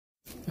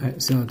Alright,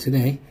 so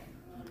today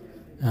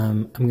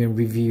I'm going to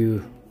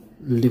review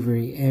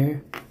Liberty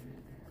Air,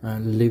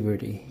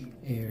 Liberty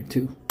Air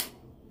 2.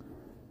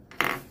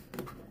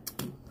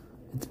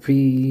 It's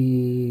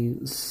pretty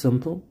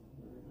simple.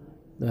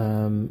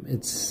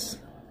 It's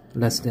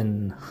less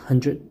than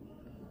 100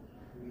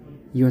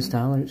 US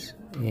dollars,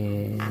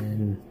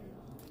 and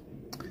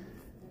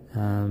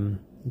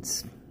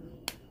it's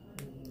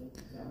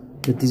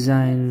the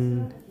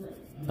design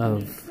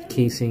of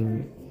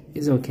casing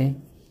is okay.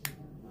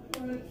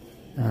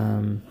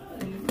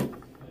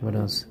 What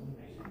else?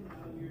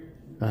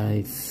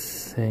 I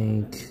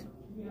think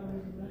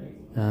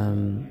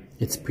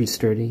it's pretty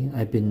sturdy.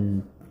 I've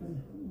been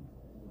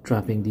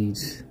dropped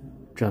these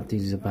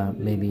about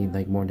maybe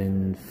like more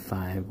than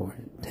 5 or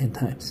 10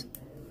 times,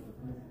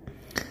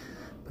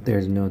 but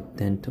there's no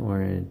dent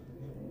or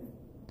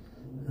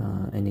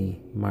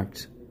any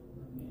marks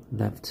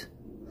left.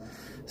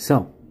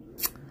 So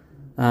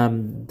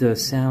the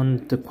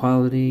sound, the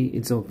quality,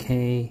 it's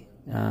okay.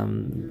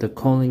 The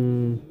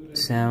calling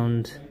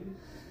sound,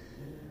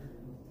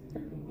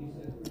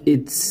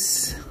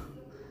 it's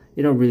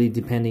really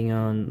depending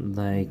on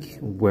like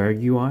where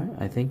you are,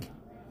 I think.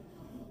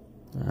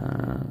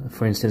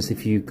 For instance,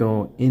 if you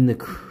go in the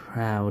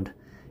crowd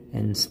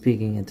and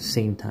speaking at the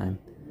same time,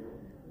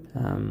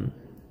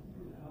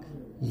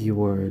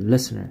 your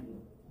listener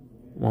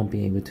won't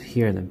be able to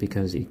hear them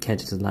because it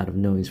catches a lot of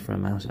noise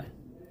from outside.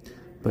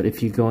 But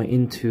if you go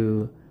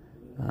into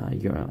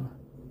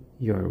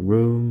your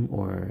room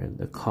or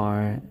the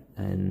car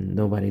and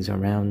nobody's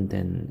around,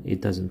 then it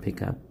doesn't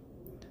pick up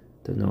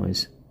the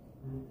noise.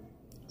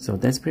 So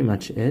that's pretty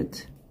much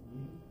it,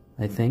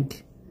 I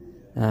think.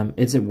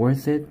 Is it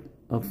worth it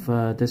of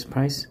this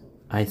price?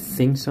 I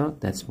think so.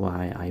 That's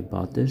why I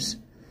bought this.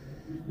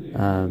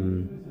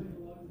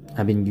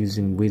 I've been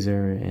using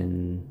Weezer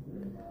and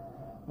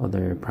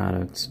other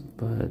products,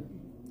 but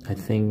I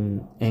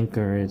think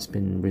Anker has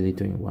been really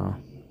doing well,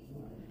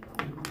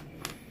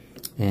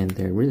 and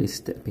they're really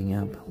stepping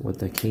up with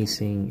the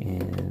casing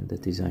and the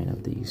design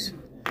of these.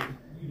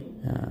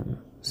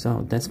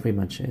 So that's pretty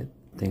much it.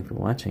 Thanks for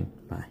watching.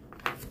 Bye.